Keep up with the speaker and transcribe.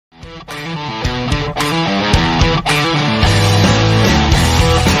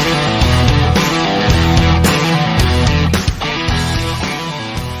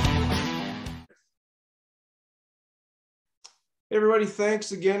everybody.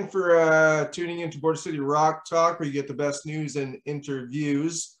 Thanks again for tuning into Border City Rock Talk, where you get the best news and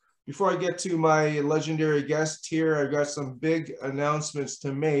interviews. Before I get to my legendary guest here, I've got some big announcements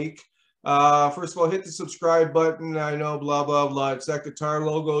to make. First of all, hit the subscribe button. I know, blah, blah, blah. It's that guitar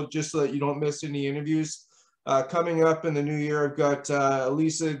logo, just so that you don't miss any interviews. Coming up in the new year, I've got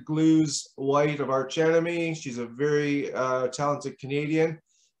Elisa Glues White of Arch Enemy. She's a very talented Canadian.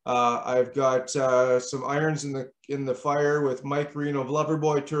 I've got some irons in the fire with Mike Reno of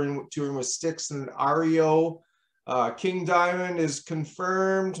Loverboy touring with Styx and Ario. King Diamond is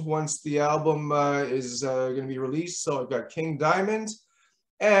confirmed once the album is going to be released. So I've got King Diamond.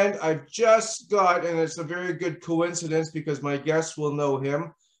 And I've just got, and it's a very good coincidence because my guests will know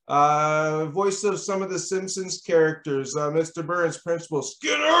him, voice of some of the Simpsons characters, Mr. Burns, Principal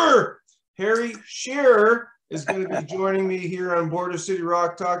Skinner, Harry Shearer is going to be joining me here on Border City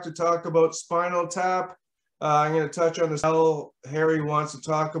Rock Talk to talk about Spinal Tap. I'm going to touch on this how Harry wants to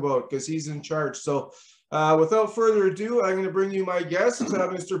talk about because he's in charge. So without further ado, I'm going to bring you my guest,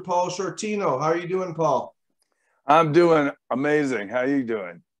 Mr. Paul Shortino. How are you doing, Paul? I'm doing amazing. How are you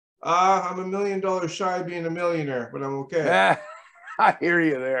doing? I'm $1 million shy of being a millionaire, but I'm okay. I hear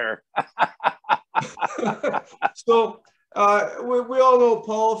you there. So we all know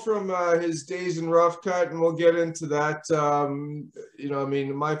Paul from his days in Rough Cut, and we'll get into that. You know, I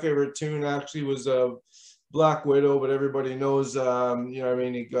mean, my favorite tune actually was Black Widow, but everybody knows, you know, I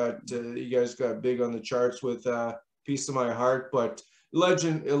mean, you guys got big on the charts with Piece of My Heart, but a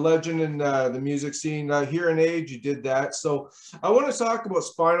legend in the music scene. Here in Age, you did that. So I want to talk about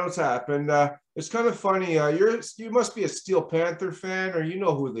Spinal Tap, and it's kind of funny. You must be a Steel Panther fan, or you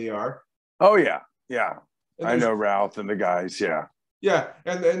know who they are. Oh yeah, yeah. I know Ralph and the guys. Yeah. Yeah,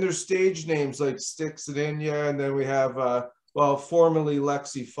 and there's stage names like Styx and Inya, and then we have well, formerly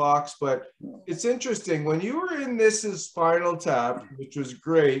Lexi Fox. But it's interesting when you were in This Is Spinal Tap, which was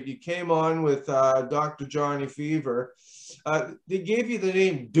great. You came on with Dr. Johnny Fever. They gave you the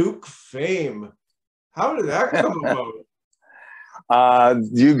name Duke Fame. How did that come about?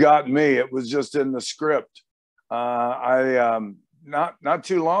 You got me. It was just in the script. Not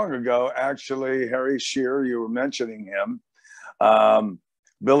too long ago, actually, Harry Shearer, you were mentioning him.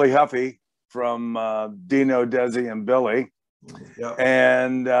 Billy Huffy from Dino, Desi, and Billy. Yep.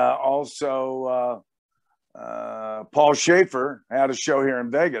 And also Paul Schaefer had a show here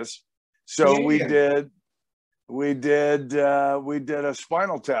in Vegas. So we did a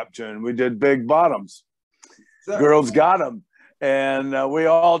Spinal Tap tune. We did Big Bottoms. Girls Got 'Em. And we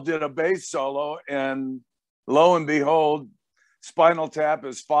all did a bass solo. And lo and behold, Spinal Tap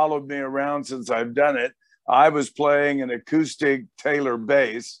has followed me around since I've done it. I was playing an acoustic Taylor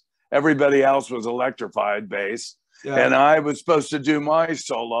bass. Everybody else was electrified bass. Yeah. And I was supposed to do my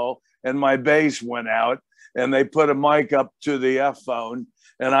solo, and my bass went out, and they put a mic up to the F phone,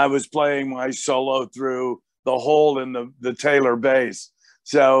 and I was playing my solo through the hole in the Taylor bass.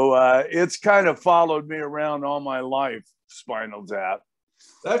 So it's kind of followed me around all my life, Spinal Tap.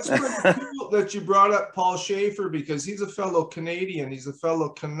 That's pretty cool that you brought up Paul Schaefer, because he's a fellow Canadian. He's a fellow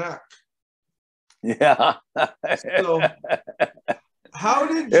Canuck. Yeah. So how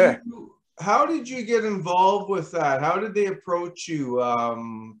did you get involved with that? How did they approach you?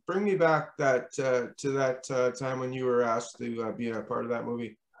 Bring me back to that time when you were asked to be a part of that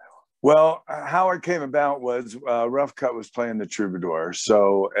movie. Well, how it came about was Rough Cut was playing the Troubadour.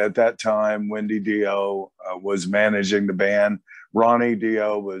 So at that time, Wendy Dio was managing the band. Ronnie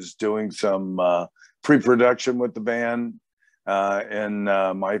Dio was doing some pre-production with the band in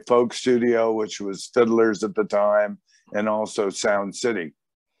my folk studio, which was Fiddlers at the time, and also Sound City.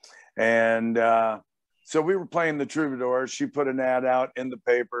 And so we were playing the Troubadour. She put an ad out in the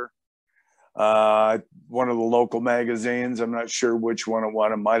paper. One of the local magazines. I'm not sure which one it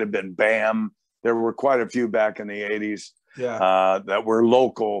was. It might have been BAM. There were quite a few back in the 80s that were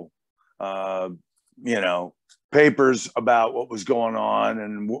local, you know, papers about what was going on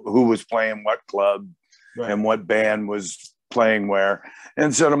and who was playing what club and what band was playing where.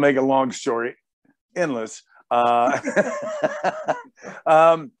 And so to make a long story endless,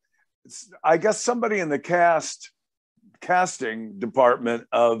 I guess somebody in the casting department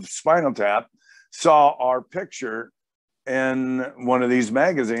of Spinal Tap saw our picture in one of these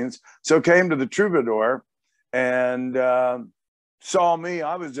magazines, so came to the Troubadour and saw me.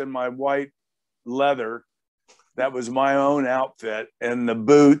 I was in my white leather, that was my own outfit, and the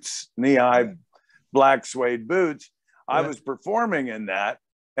boots, knee-high black suede boots. I was performing in that,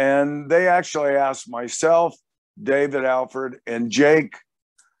 and they actually asked myself, David Alford, and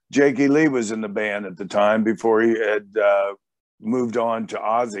Jakey Lee was in the band at the time before he had moved on to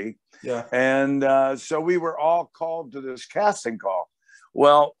Ozzy. Yeah. And so we were all called to this casting call.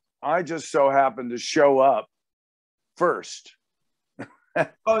 Well, I just so happened to show up first.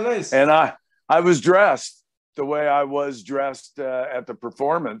 Oh, nice. And I was dressed the way I was dressed at the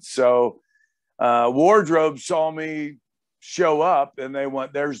performance. So wardrobe saw me show up and they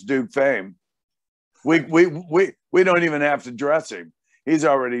went, "There's Duke Fame. We don't even have to dress him. He's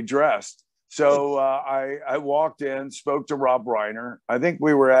already dressed." So I walked in, spoke to Rob Reiner. I think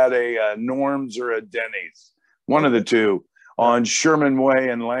we were at a Norm's or a Denny's, one of the two, on Sherman Way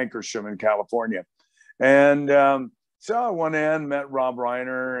in Lancashire, in California. And so I went in, met Rob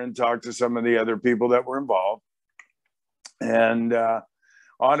Reiner, and talked to some of the other people that were involved. And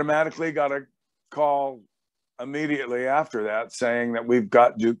automatically got a call immediately after that saying that we've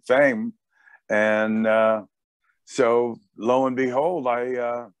got Duke Fame. And so lo and behold,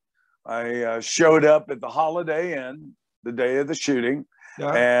 I showed up at the Holiday Inn the day of the shooting,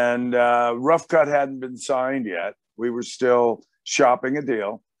 and Rough Cut hadn't been signed yet. We were still shopping a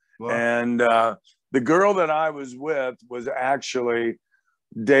deal. Wow. And the girl that I was with was actually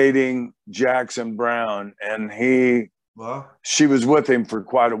dating Jackson Browne, and she was with him for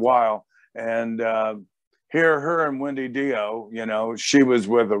quite a while. And her and Wendy Dio, you know, she was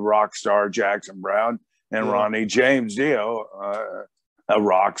with a rock star, Jackson Browne, and Ronnie James Dio, a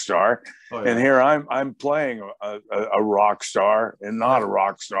rock star. Oh, yeah. And here I'm playing a rock star and not a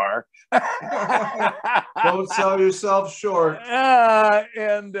rock star. Don't sell yourself short.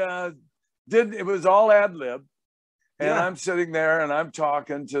 It was all ad lib. And I'm sitting there and I'm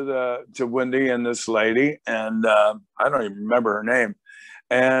talking to Wendy and this lady, and I don't even remember her name.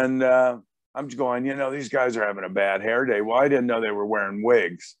 And I'm just going, you know, these guys are having a bad hair day. Well, I didn't know they were wearing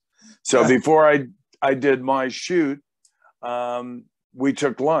wigs. So before I did my shoot, we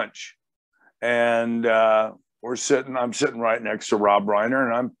took lunch, and I'm sitting right next to Rob Reiner,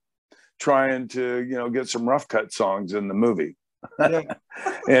 and I'm trying to, you know, get some Rough Cut songs in the movie.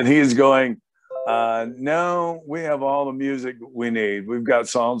 And he's going, "No, we have all the music we need. We've got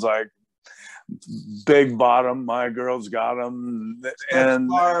songs like Big Bottom, My Girl's Got 'Em,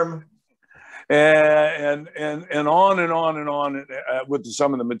 and on and on and on with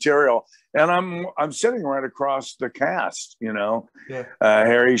some of the material." And I'm sitting right across the cast, you know,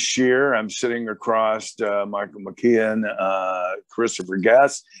 Harry Shearer. I'm sitting across Michael McKeon, Christopher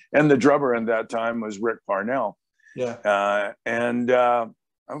Guest, and the drummer at that time was Rick Parnell.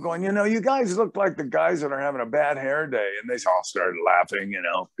 I'm going, you know, you guys look like the guys that are having a bad hair day. And they all started laughing, you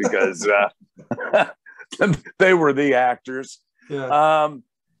know, because they were the actors.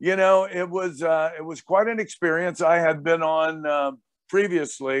 You know, it was quite an experience. I had been on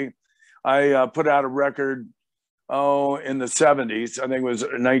previously. I put out a record, in the 70s. I think it was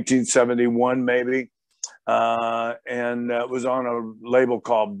 1971, maybe. And it was on a label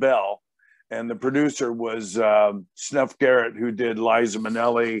called Bell. And the producer was Snuff Garrett, who did Liza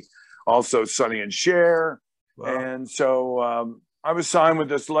Minnelli, also Sonny and Cher. Wow. And so I was signed with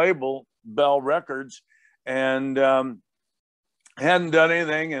this label, Bell Records, and hadn't done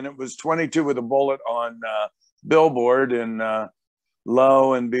anything. And it was 22 with a Bullet on Billboard. And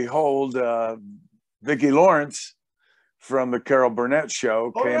lo and behold, Vicki Lawrence from the Carol Burnett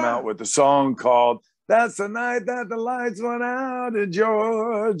Show came out with a song called "That's the Night That the Lights Went Out in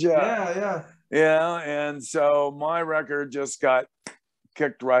Georgia." Yeah. And so my record just got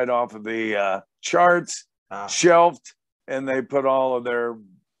kicked right off of the charts, shelved, and they put all of their,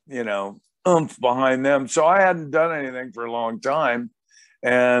 you know, oomph behind them. So I hadn't done anything for a long time,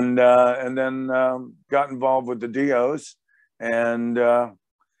 and then got involved with the Dios, and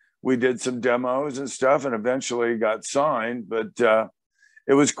we did some demos and stuff, and eventually got signed. But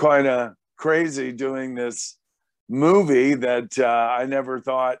it was quite a crazy doing this movie that I never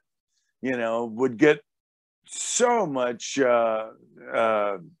thought, you know, would get so much.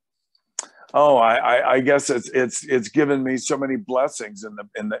 I guess it's given me so many blessings in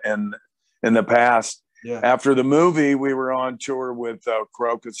the past. After the movie, we were on tour with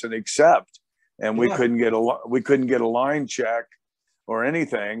Crocus and Accept, and we couldn't get a line check or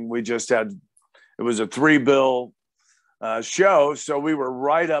anything. We just had, it was a 3-bill show, so we were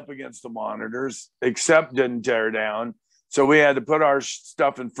right up against the monitors. Accept didn't tear down, so we had to put our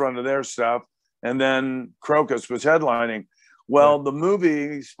stuff in front of their stuff, and then Crocus was headlining. Well, the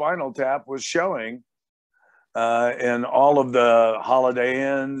movie Spinal Tap was showing in all of the Holiday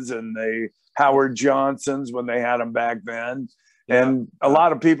Inns and the Howard Johnsons when they had them back then, and a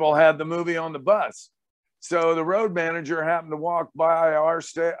lot of people had the movie on the bus. So the road manager happened to walk by our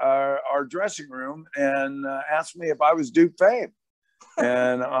dressing room and asked me if I was Duke Fame.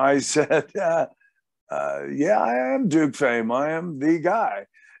 And I said, yeah, I am Duke Fame. I am the guy.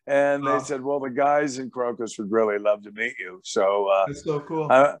 And they said, well, the guys in Crocus would really love to meet you. So That's so cool.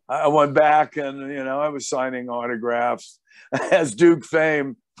 I went back and, I was signing autographs as Duke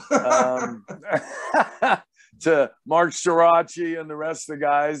Fame to Mark Storace and the rest of the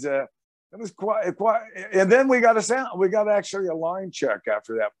guys. It was quite, and then we got actually a line check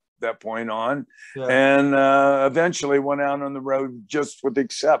after that point on, and eventually went out on the road just with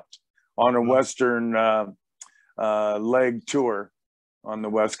Accept on a Western leg tour on the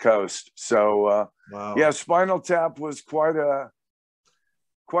West Coast. So yeah, Spinal Tap was quite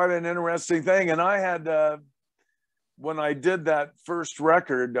an interesting thing. And I had when I did that first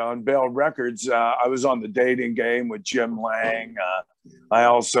record on Bell Records, I was on The Dating Game with Jim Lang. I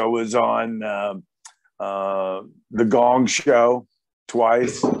also was on The Gong Show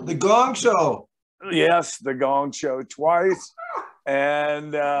twice. The Gong Show. Yes, The Gong Show twice.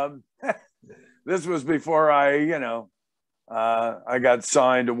 And this was before I got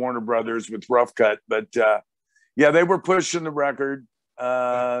signed to Warner Brothers with Rough Cut. But yeah, they were pushing the record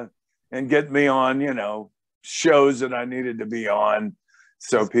and getting me on, shows that I needed to be on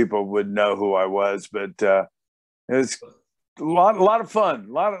so people would know who I was. But it was a lot of fun,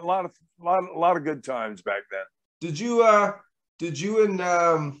 a lot of good times back then. Did you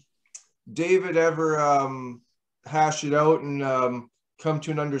and David ever hash it out and come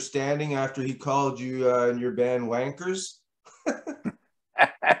to an understanding after he called you and your band wankers?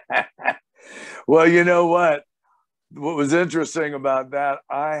 Well, you know what was interesting about that,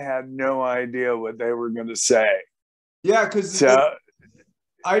 I had no idea what they were going to say. Yeah, because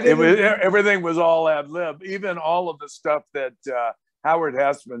everything was all ad lib, even all of the stuff that Howard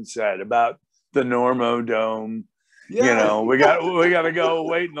Hessman said about the Normo Dome. Yeah. We got to go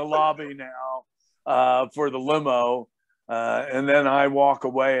wait in the lobby now for the limo. And then I walk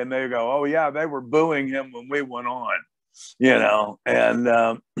away and they go, oh yeah, they were booing him when we went on, and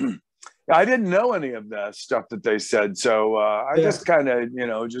I didn't know any of that stuff that they said. So I just kind of,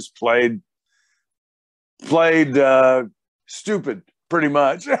 just played stupid pretty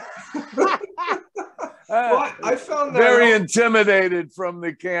much. Well, I found that very intimidated from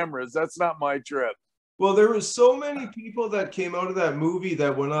the cameras. That's not my trip. Well, there was so many people that came out of that movie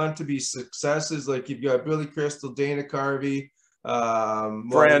that went on to be successes. Like you've got Billy Crystal, Dana Carvey,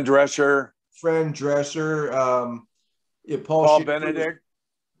 Fran Drescher, Paul Benedict.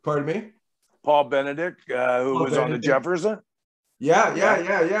 Pardon me? Paul Benedict, who was on the Jefferson. Yeah.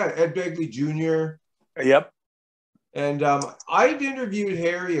 Ed Begley Jr. Yep. And I'd interviewed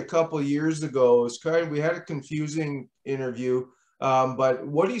Harry a couple of years ago. It was we had a confusing interview. But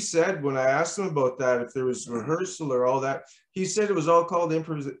what he said when I asked him about that, if there was rehearsal or all that, he said it was all called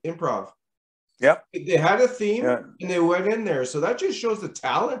improv. Yep. They had a theme and they went in there. So that just shows the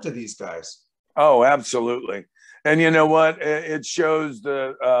talent of these guys. Oh, absolutely. And you know what? It shows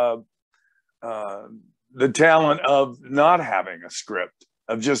the talent of not having a script,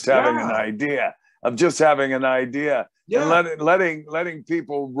 of just having an idea, and letting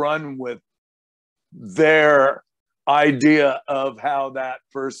people run with their idea of how that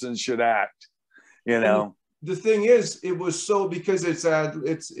person should act. The thing is, it was so, because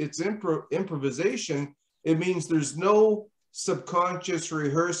it's improvisation, it means there's no subconscious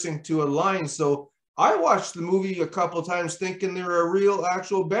rehearsing to a line. So I watched the movie a couple times thinking they were a real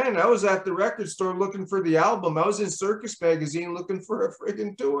actual band. I was at the record store looking for the album. I was in Circus Magazine looking for a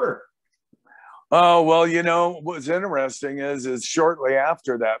friggin' tour. Oh, well, what's interesting is shortly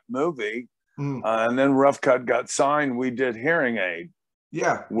after that movie, and then Rough Cut got signed, we did Hearing Aid.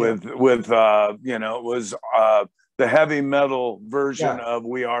 Yeah. With it was the heavy metal version of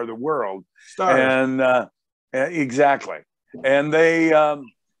We Are the World. And exactly. And they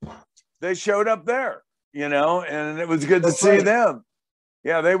showed up there, and it was good to see them.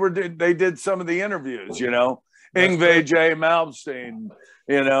 Yeah, they did some of the interviews, Yngwie J. Malmsteen,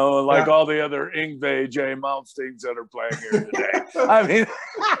 all the other Yngwie J. Malmsteens that are playing here today. I mean,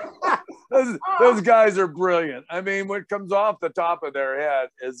 those guys are brilliant. I mean, what comes off the top of their head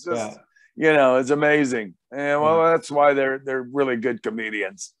is just, it's amazing. And that's why they're really good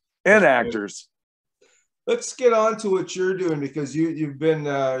comedians and actors. Let's get on to what you're doing, because you've been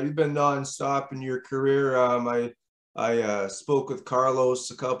nonstop in your career. I spoke with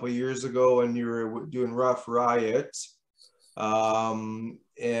Carlos a couple of years ago, and you were doing Rough Riot. And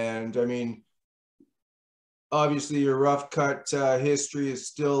I mean, obviously your Rough Cut history is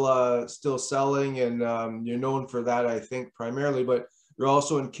still selling, and you're known for that, I think, primarily. But you're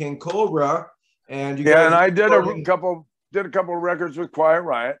also in King Cobra, and and I did a couple of records with Quiet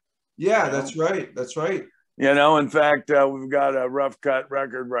Riot. Yeah, that's right. You know, in fact, we've got a Rough Cut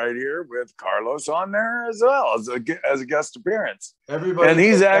record right here with Carlos on there as well as a guest appearance. Everybody, and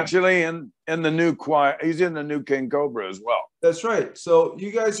he's actually in the new choir. He's in the new King Cobra as well. That's right. So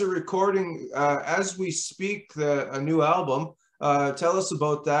you guys are recording as we speak a new album. Tell us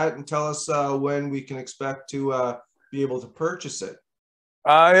about that, and tell us when we can expect to be able to purchase it.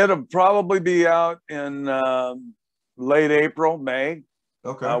 It'll probably be out in late April, May.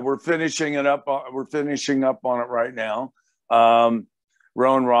 Okay. We're finishing it up. We're finishing up on it right now. Rowan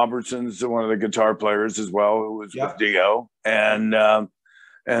Robertson's one of the guitar players as well, who was with Dio, and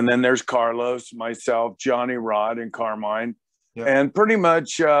then there's Carlos, myself, Johnny Rod, and Carmine, and pretty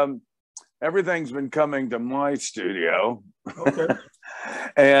much everything's been coming to my studio. Okay.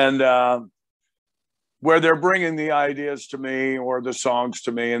 And where they're bringing the ideas to me or the songs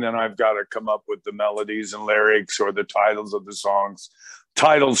to me, and then I've got to come up with the melodies and lyrics or the titles of the songs.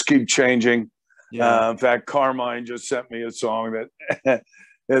 Titles keep changing. In fact, Carmine just sent me a song that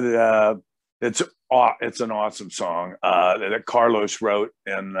it's an awesome song that Carlos wrote,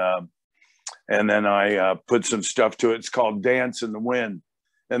 and then I put some stuff to it. It's called "Dance in the Wind,"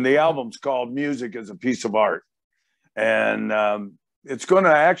 and the album's called "Music is a Piece of Art." And it's going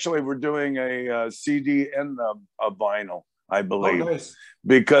to actually, we're doing a CD and a vinyl, I believe,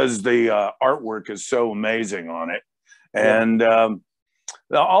 because the artwork is so amazing on it, and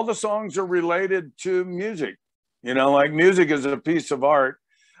all the songs are related to music. You know, like music is a piece of art.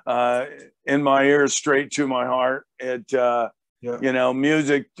 In my ears, straight to my heart. It, you know,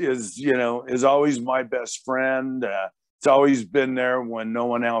 music is always my best friend. It's always been there when no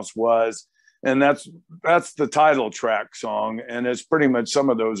one else was. And that's the title track song. And it's pretty much, some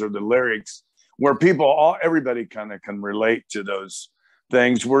of those are the lyrics where everybody kind of can relate to those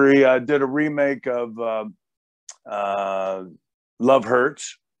things. We did a remake of Love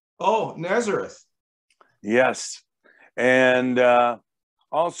Hurts. Oh, Nazareth. Yes. And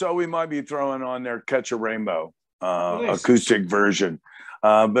also we might be throwing on there Catch a Rainbow, acoustic version.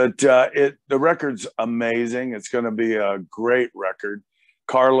 But the record's amazing. It's going to be a great record.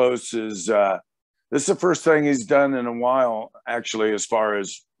 Carlos is, this is the first thing he's done in a while, actually, as far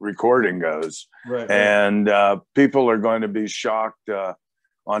as recording goes. Right. And people are going to be shocked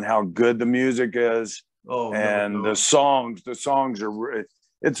on how good the music is. Oh, and the songs are,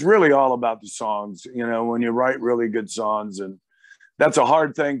 it's really all about the songs, you know, when you write really good songs. And that's a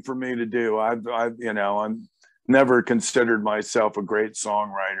hard thing for me to do. I've I'm never considered myself a great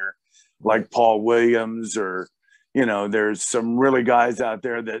songwriter like Paul Williams, or, you know, there's some really guys out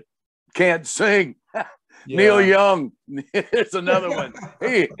there that can't sing. Neil Young is another one.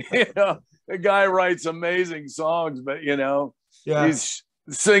 You know, the guy writes amazing songs, but, you know, he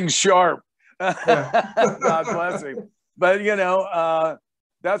sings sharp. God bless him. But, you know,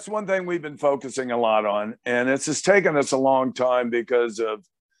 that's one thing we've been focusing a lot on. And it's just taken us a long time because of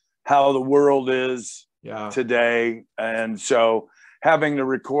how the world is today. And so having to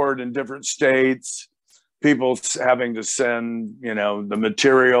record in different states, people having to send, you know, the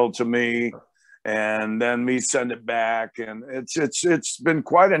material to me, and then me send it back. And it's been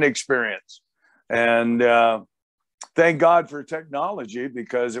quite an experience. And thank God for technology,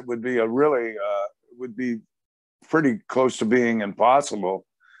 because it would be would be pretty close to being impossible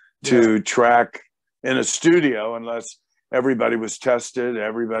to track in a studio unless everybody was tested,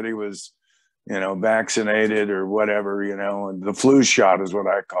 everybody was, you know, vaccinated or whatever, you know, and the flu shot is what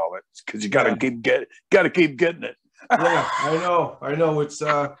I call it, because you got to keep getting it. Yeah, I know.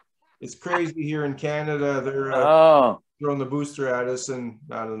 It's crazy here in Canada. They're throwing the booster at us, and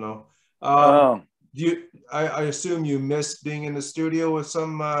I don't know. I assume you miss being in the studio with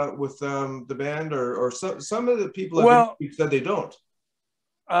some the band, or some of the people have said they don't.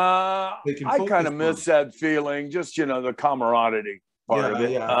 I kind of miss that feeling, just, you know, the camaraderie part of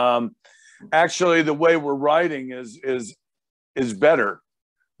it. Actually, the way we're writing is better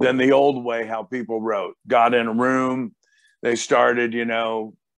than the old way, how people wrote. Got in a room, they started, you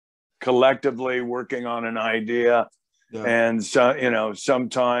know, collectively working on an idea, and so, you know,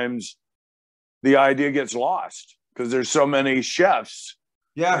 sometimes the idea gets lost because there's so many chefs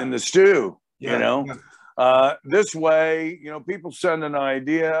in the stew. You know, this way, you know, people send an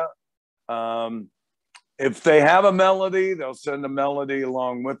idea. If they have a melody, they'll send a melody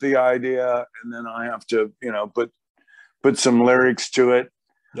along with the idea, and then I have to, you know, put some lyrics to it.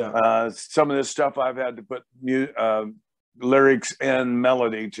 Some of this stuff I've had to put lyrics and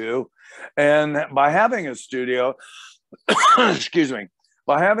melody to. And by having a studio, excuse me,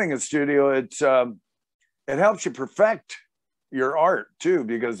 by having a studio, it helps you perfect your art too,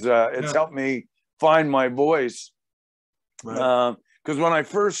 because it's helped me find my voice. because when I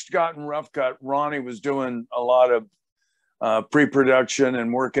first got in Rough Cut, Ronnie was doing a lot of pre-production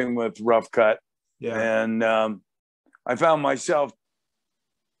and working with Rough Cut. Yeah. And I found myself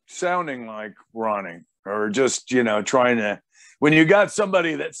sounding like Ronnie, or just, trying to, when you got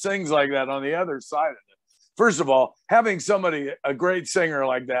somebody that sings like that on the other side of it. First of all, having somebody, a great singer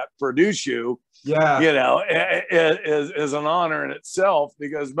like that, produce you, is an honor in itself,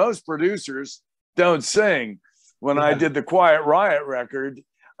 because most producers don't sing. When I did the Quiet Riot record,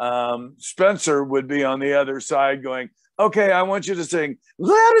 Spencer would be on the other side going, okay, I want you to sing,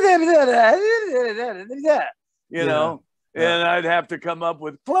 and I'd have to come up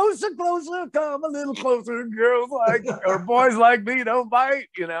with closer, closer, come a little closer, girls like, or boys like me don't bite,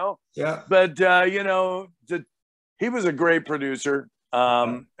 Yeah. But, he was a great producer.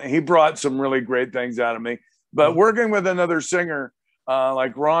 He brought some really great things out of me. But working with another singer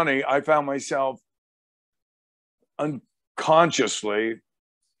like Ronnie, I found myself unconsciously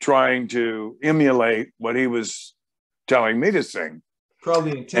trying to emulate what he was telling me to sing.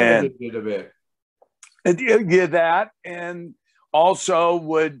 Probably intimidated a bit. Yeah, that, and also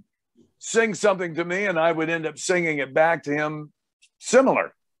would sing something to me and I would end up singing it back to him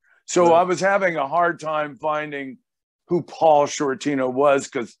similar. So I was having a hard time finding who Paul Shortino was,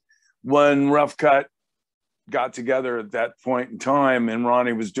 because when Rough Cut got together at that point in time and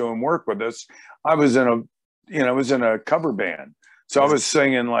Ronnie was doing work with us, I was in a cover band. So I was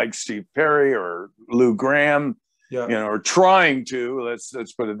singing like Steve Perry or Lou Gramm, or trying to,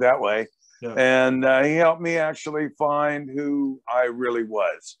 let's put it that way. Yeah. And he helped me actually find who I really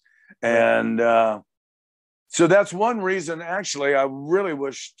was. And so that's one reason, actually, I really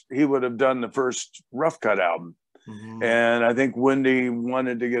wished he would have done the first Rough Cut album. Mm-hmm. And I think Wendy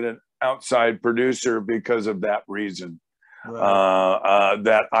wanted to get an outside producer because of that reason,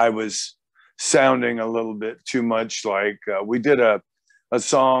 that I was sounding a little bit too much like, we did a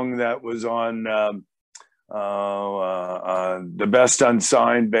song that was on the Best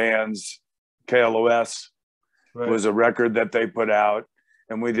Unsigned Bands, KLOS, was a record that they put out.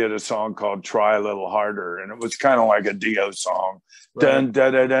 And we did a song called Try a Little Harder. And it was kind of like a Dio song. Dun, da,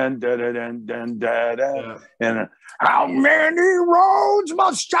 da, dun, da, da, dun, dun, da, da. Yeah. And how many roads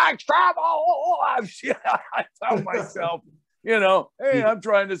must I travel? I found myself, hey, I'm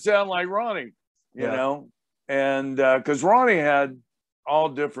trying to sound like Ronnie, you know. And because Ronnie had all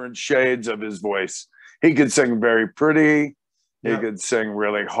different shades of his voice. He could sing very pretty. He could sing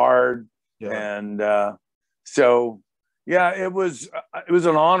really hard. And so... yeah, it was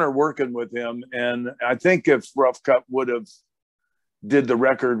an honor working with him. And I think if Rough Cut would have did the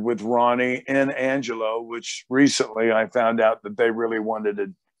record with Ronnie and Angelo, which recently I found out that they really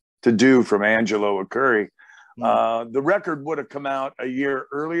wanted to do from Angelo Curry, the record would have come out a year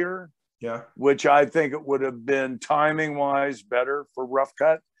earlier, which I think it would have been timing-wise better for Rough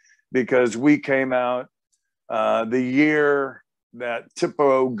Cut, because we came out the year that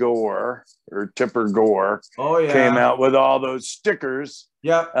Tipper Gore came out with all those stickers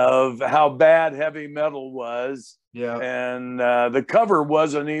of how bad heavy metal was. And the cover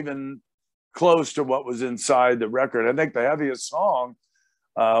wasn't even close to what was inside the record. I think the heaviest song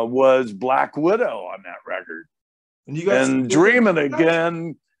was Black Widow on that record. And Dreamin'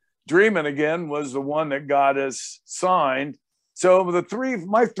 Again was the one that got us signed. So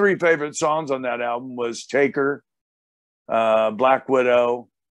my three favorite songs on that album was Taker, Black Widow,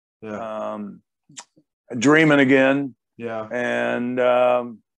 Dreamin' Again, and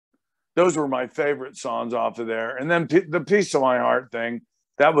those were my favorite songs off of there. And then the Piece of My Heart thing,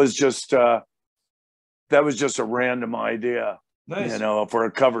 that was just a random idea, for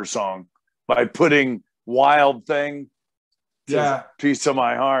a cover song, by putting Wild Thing to Piece of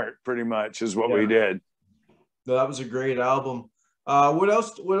My Heart, pretty much is what we did. That was a great album. What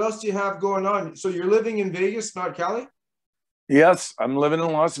else do you have going on? So you're living in Vegas, not Cali? Yes, I'm living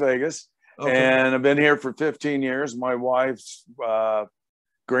in Las Vegas, and I've been here for 15 years. My wife's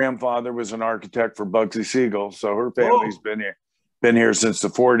grandfather was an architect for Bugsy Siegel, so her family's been here since the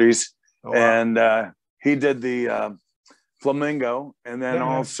 40s. Oh, wow. And he did the Flamingo, and then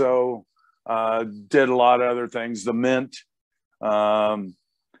also did a lot of other things. The Mint.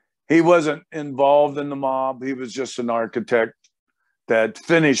 He wasn't involved in the mob. He was just an architect that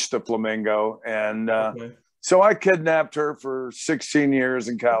finished the Flamingo, and so I kidnapped her for 16 years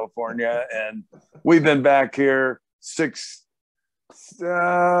in California, and we've been back here it's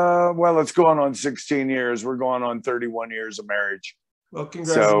going on 16 years. We're going on 31 years of marriage. Well,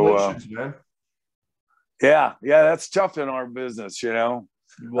 congratulations, man. Yeah, that's tough in our business,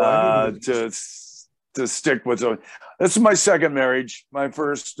 well, to stick with it. This is my second marriage. My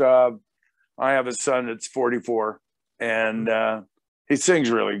first, I have a son that's 44, and He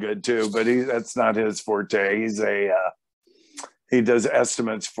sings really good too, but that's not his forte. He does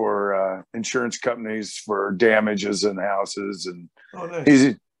estimates for insurance companies for damages in houses, and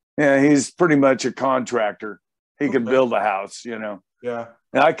nice. he's pretty much a contractor. He can build a house, you know. Yeah.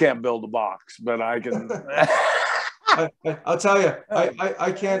 And I can't build a box, but I can. I'll tell you,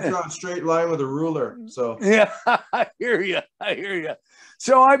 I can't draw a straight line with a ruler. So yeah, I hear you.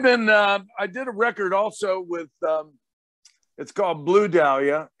 So I did a record also with, it's called Blue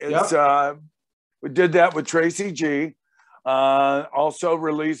Dahlia. It's we did that with Tracy G. Also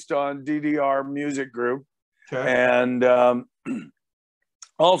released on DDR Music Group, and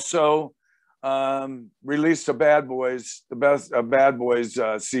also released a Bad Boys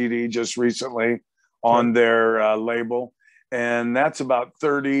CD just recently on their label, and that's about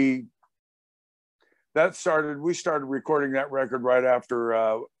 30. We started recording that record right after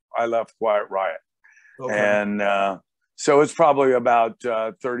I left Quiet Riot, and so it's probably about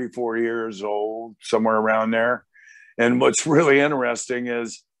 34 years old, somewhere around there. And what's really interesting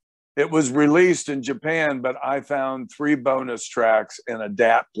is it was released in Japan, but I found 3 bonus tracks in a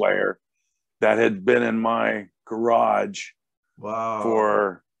DAT player that had been in my garage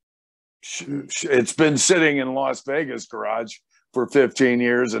it's been sitting in Las Vegas garage for 15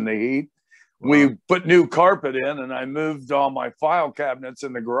 years in the heat. We put new carpet in, and I moved all my file cabinets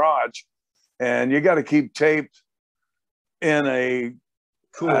in the garage, and you got to keep tape in an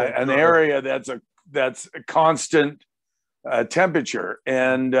area that's a constant temperature,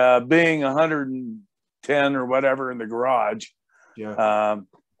 and being 110 or whatever in the garage,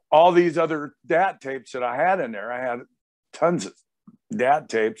 all these other DAT tapes that I had in there, I had tons of DAT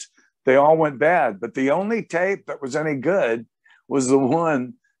tapes. They all went bad, but the only tape that was any good was the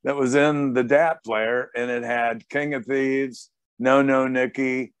one that was in the DAT player, and it had King of Thieves, No No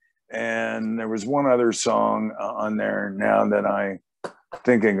Nikki, and there was one other song on there now that I'm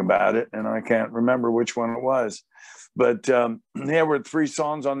thinking about it, and I can't remember which one it was. But there were 3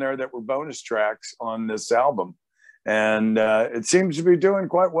 songs on there that were bonus tracks on this album, and it seems to be doing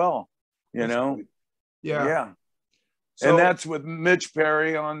quite well, you know. Yeah. So, and that's with Mitch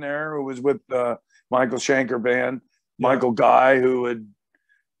Perry on there, who was with Michael Schenker Band. Michael Guy, who had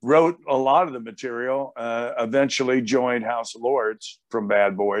wrote a lot of the material, eventually joined House of Lords from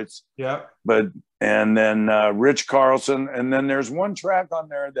Bad Boys. And then Rich Carlson, and then there's one track on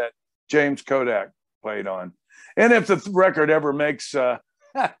there that James Kodak played on. And if the record ever makes,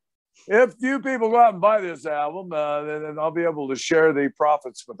 if you people go out and buy this album, then I'll be able to share the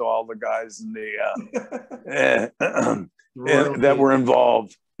profits with all the guys in the that were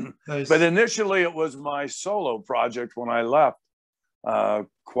involved. Nice. But initially, it was my solo project when I left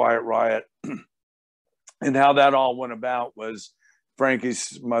Quiet Riot. And how that all went about was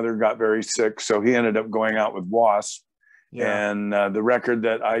Frankie's mother got very sick, so he ended up going out with Wasp. And the record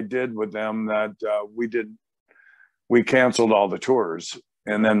that I did with them, that we canceled all the tours.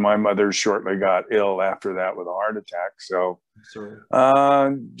 And then my mother shortly got ill after that with a heart attack. So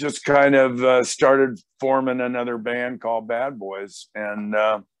just kind of started forming another band called Bad Boys. And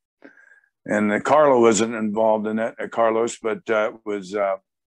Carlo wasn't involved in it, Carlos, but it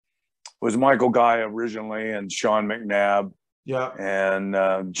was Michael Guy originally, and Sean McNabb.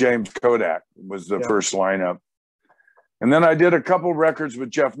 And James Kodak was the first lineup. And then I did a couple records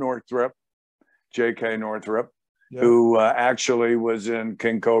with Jeff Northrop, J.K. Northrop, who actually was in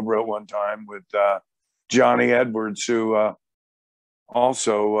King Cobra at one time with Johnny Edwards, who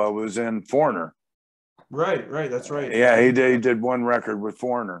also was in Foreigner. Right, that's right. Yeah, he did one record with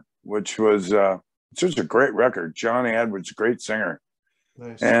Foreigner, which was just a great record. Johnny Edwards, great singer.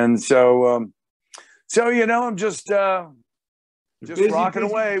 Nice. And so you know, I'm just rocking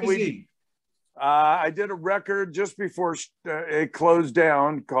away. Busy. I did a record just before it closed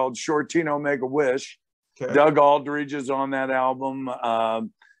down called Shortino Make a Wish. Doug Aldridge is on that album.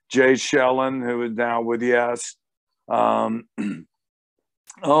 Jay Shellen, who is now with Yes. There's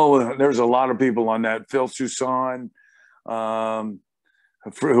a lot of people on that. Phil Soussan,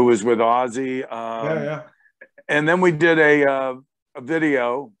 who was with Ozzy. And then we did a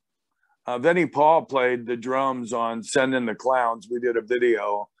video. Vinnie Paul played the drums on Send in the Clowns. We did a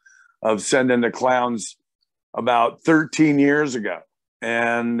video of Send in the Clowns about 13 years ago.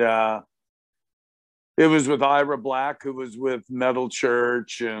 And it was with Ira Black, who was with Metal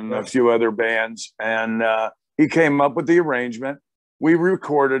Church and a few other bands. And he came up with the arrangement. We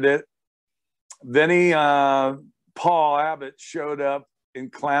recorded it. Vinnie Paul Abbott showed up in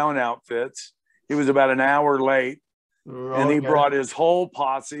clown outfits. He was about an hour late. And he brought his whole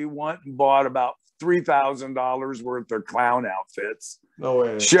posse, went and bought about $3,000 worth of clown outfits. No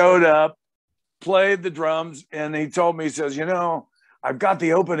way. Showed up, played the drums, and he told me, he says, you know, I've got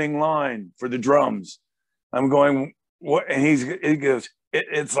the opening line for the drums. I'm going, what? And he goes,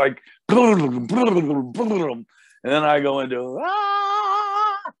 it's like, and then I go into,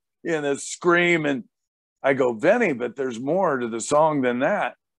 this scream. And I go, Vinny, but there's more to the song than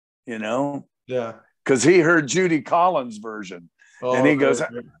that, Yeah. Because he heard Judy Collins' version. Oh, and he goes,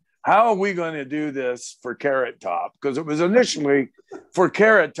 right. how are we going to do this for Carrot Top? Because it was initially for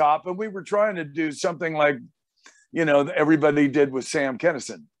Carrot Top, and we were trying to do something like, everybody did with Sam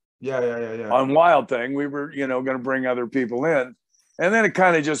Kinison. Yeah. On Wild Thing. We were, going to bring other people in. And then it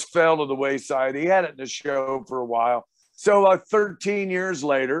kind of just fell to the wayside. He had it in the show for a while. So 13 years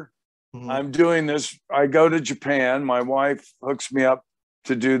later, I'm doing this. I go to Japan. My wife hooks me up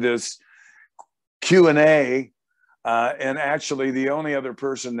to do this Q&A. And actually, the only other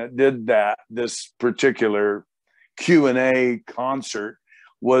person that did this particular Q&A concert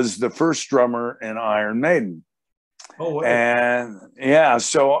was the first drummer in Iron Maiden. Oh, wow. And yeah,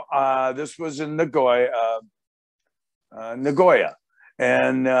 so this was in Nagoya,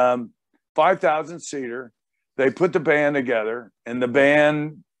 and 5,000 seater. They put the band together, and the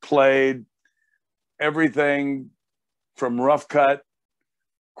band played everything from Rough Cut,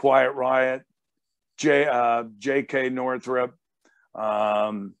 Quiet Riot, J.K. Northrup,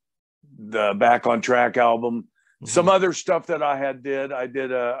 the Back on Track album, some other stuff that I did. I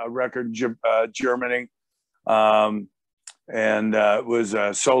did a record in Germany, and it was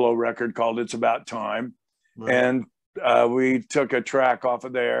a solo record called It's About Time. Right. And we took a track off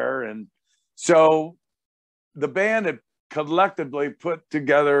of there. And so the band had collectively put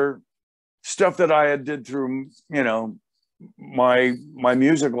together stuff that I had did through, my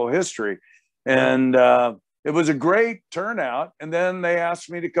musical history. And it was a great turnout. And then they asked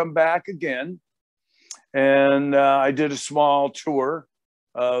me to come back again. And I did a small tour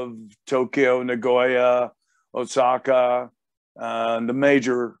of Tokyo, Nagoya, Osaka, the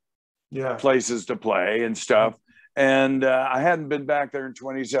major places to play and stuff. And I hadn't been back there in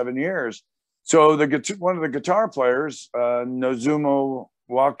 27 years. So one of the guitar players, Nozumo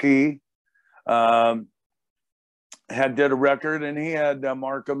Waki, did a record, and he had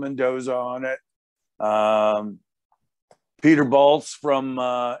Marco Mendoza on it. Peter Baltz from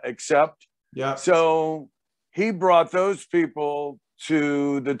Accept. Yeah. So he brought those people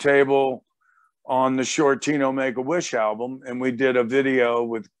to the table on the Shortino Make-A-Wish album, and we did a video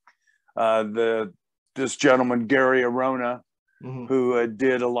with this gentleman, Gary Arona, who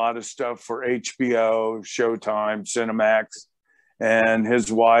did a lot of stuff for HBO, Showtime, Cinemax, and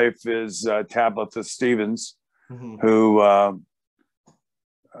his wife is Tabitha Stevens, who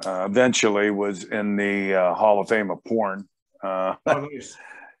eventually was in the Hall of Fame of Porn. Nice.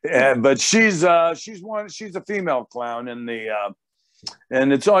 But she's a female clown in the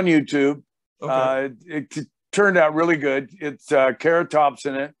and it's on YouTube. Okay. It turned out really good. It's Carrot Top's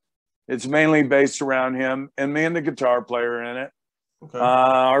in it. It's mainly based around him and me and the guitar player in it. Okay.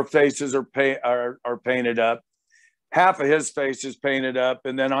 Our faces are painted up. Half of his face is painted up,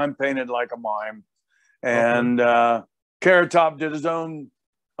 and then I'm painted like a mime. And Carrot Top did his own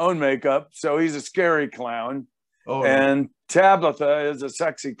makeup, so he's a scary clown. Oh, and Tabitha is a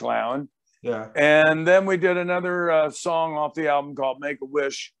sexy clown. Yeah. And then we did another song off the album called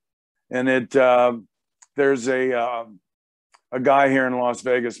Make-A-Wish, and there's a guy here in Las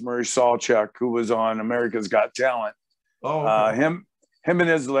Vegas, Murray Salchuk, who was on America's Got Talent. Oh, okay. Him and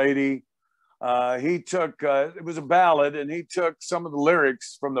his lady. He took it was a ballad, and he took some of the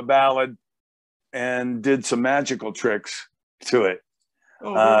lyrics from the ballad and did some magical tricks to it,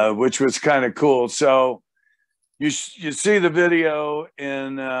 which was kind of cool. So you see the video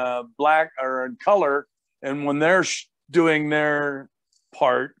in black or in color, and when they're doing their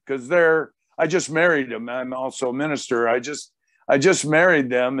part, because I just married them. I'm also a minister. I just married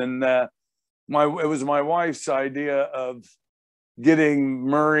them, and it was my wife's idea of getting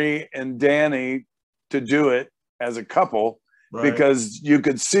Murray and Danny to do it as a couple, because you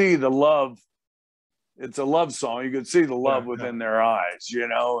could see the love. It's a love song. You could see the love within their eyes,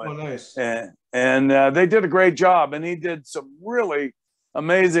 And, oh, nice. And they did a great job. And he did some really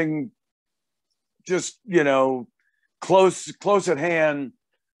amazing, just, close at hand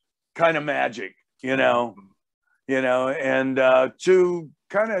kind of magic, and to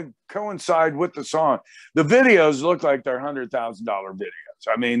kind of coincide with the song. The videos look like they're $100,000 videos.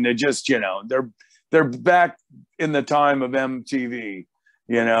 I mean, they just, they're back in the time of MTV,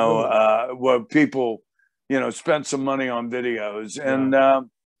 where people, spent some money on videos. And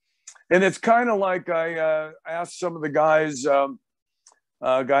it's kind of like I asked some of the guys, a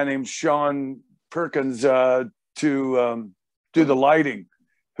guy named Sean Perkins to do the lighting,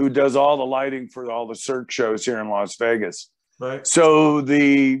 who does all the lighting for all the Cirque shows here in Las Vegas. Right. So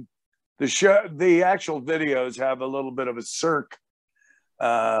the actual videos have a little bit of a Cirque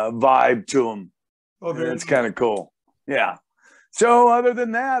vibe to them. Oh, very It's kind of cool. Yeah. So other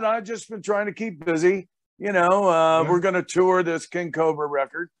than that, I've just been trying to keep busy. You know, we're going to tour this King Cobra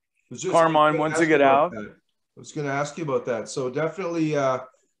record. Carmine wants to get out. I was going to ask you about that. So definitely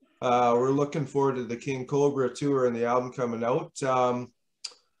we're looking forward to the King Cobra tour and the album coming out.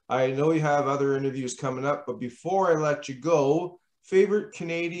 I know you have other interviews coming up, but before I let you go, favorite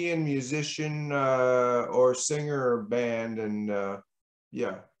Canadian musician or singer or band, and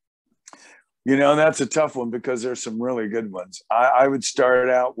yeah. You know, that's a tough one because there's some really good ones. I would start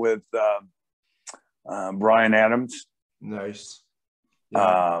out with Bryan Adams. Nice.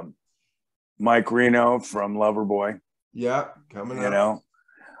 Yeah. Mike Reno from Loverboy. Yeah, coming up. You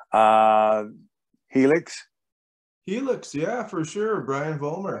know, Helix. Helix, yeah, for sure. Brian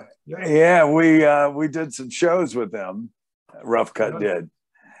Vollmer. Yeah, we did some shows with them. Rough Cut did.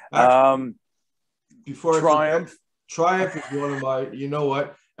 Actually, before Triumph. Triumph is one of my. You know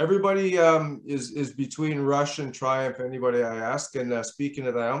what? Everybody is between Rush and Triumph. Anybody I ask. And speaking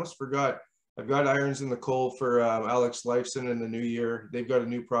of that, I almost forgot. I've got irons in the cold for Alex Lifeson in the new year. They've got a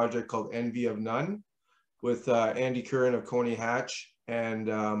new project called Envy of None with Andy Curran of Coney Hatch. And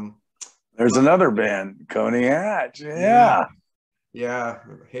there's another band, Coney Hatch. Yeah.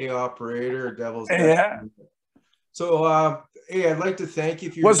 Hey Operator, Devil's Yeah. So, hey, I'd like to thank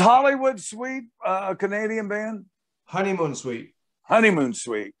you. Was Hollywood Suite a Canadian band? Honeymoon Suite. Honeymoon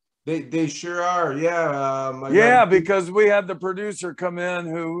Suite. They sure are. Yeah. Because we had the producer come in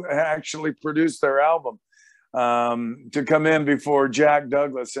who actually produced their album to come in before Jack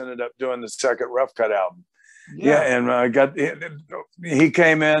Douglas ended up doing the second Rough Cut album. And he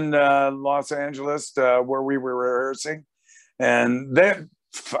came in Los Angeles where we were rehearsing, and they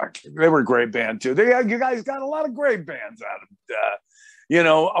were a great band too. You guys got a lot of great bands out of you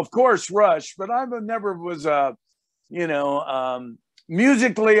know, of course Rush, but I never was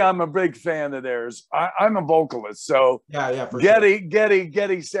musically, I'm a big fan of theirs. I'm a vocalist, so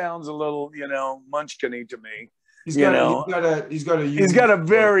Getty sounds a little, Munchkin-y to me. He's got a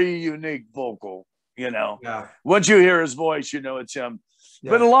very unique vocal. Once you hear his voice, you know it's him.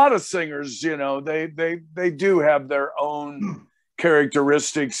 Yeah. But a lot of singers, they do have their own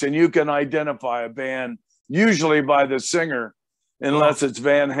characteristics, and you can identify a band usually by the singer. Unless it's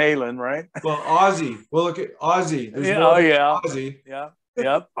Van Halen, right? Well, Ozzy. Well, look at Ozzy. Ozzy. Yeah.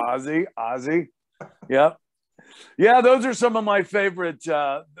 Yep. Ozzy. Yep. Yeah, those are some of my favorite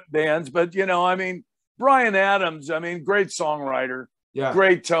bands. But, Bryan Adams, great songwriter. Yeah.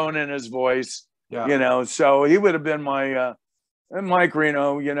 Great tone in his voice. Yeah. So he would have been my, and Mike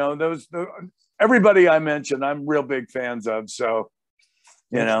Reno, everybody I mentioned, I'm real big fans of. So,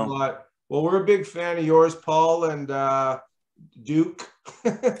 Thanks a lot. Well, we're a big fan of yours, Paul, and Duke.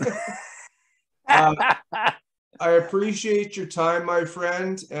 I appreciate your time, my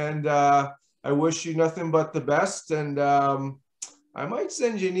friend, and I wish you nothing but the best. And I might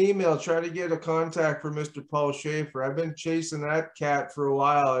send you an email, try to get a contact for Mr. Paul Schaefer. I've been chasing that cat for a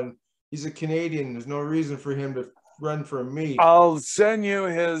while, and he's a Canadian. There's no reason for him to run for me. I'll send you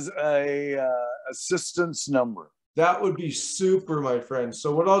his assistant's number. That would be super, my friend.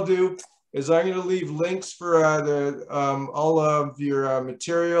 So what I'll do is I'm going to leave links for all of your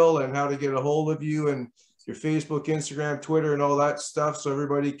material and how to get a hold of you and your Facebook, Instagram, Twitter, and all that stuff, so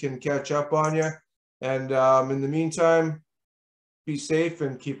everybody can catch up on you. And in the meantime, be safe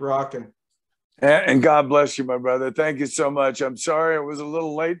and keep rocking. And God bless you, my brother. Thank you so much. I'm sorry I was a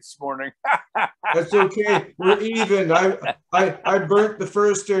little late this morning. That's okay. We're even. I burnt the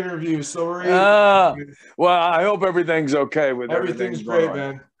first interview, so we're even. Well, I hope everything's okay with everything's great,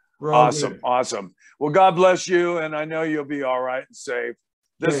 man. Awesome. Well, God bless you, and I know you'll be all right and safe.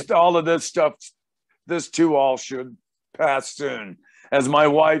 All of this stuff, this too all should pass soon. As my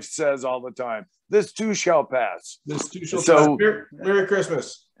wife says all the time, this too shall pass. This too shall pass. Merry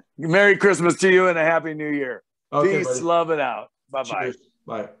Christmas. Merry Christmas to you and a Happy New Year. Okay, peace, buddy. love it out. Bye-bye.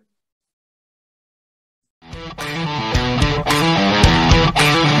 Cheers. Bye.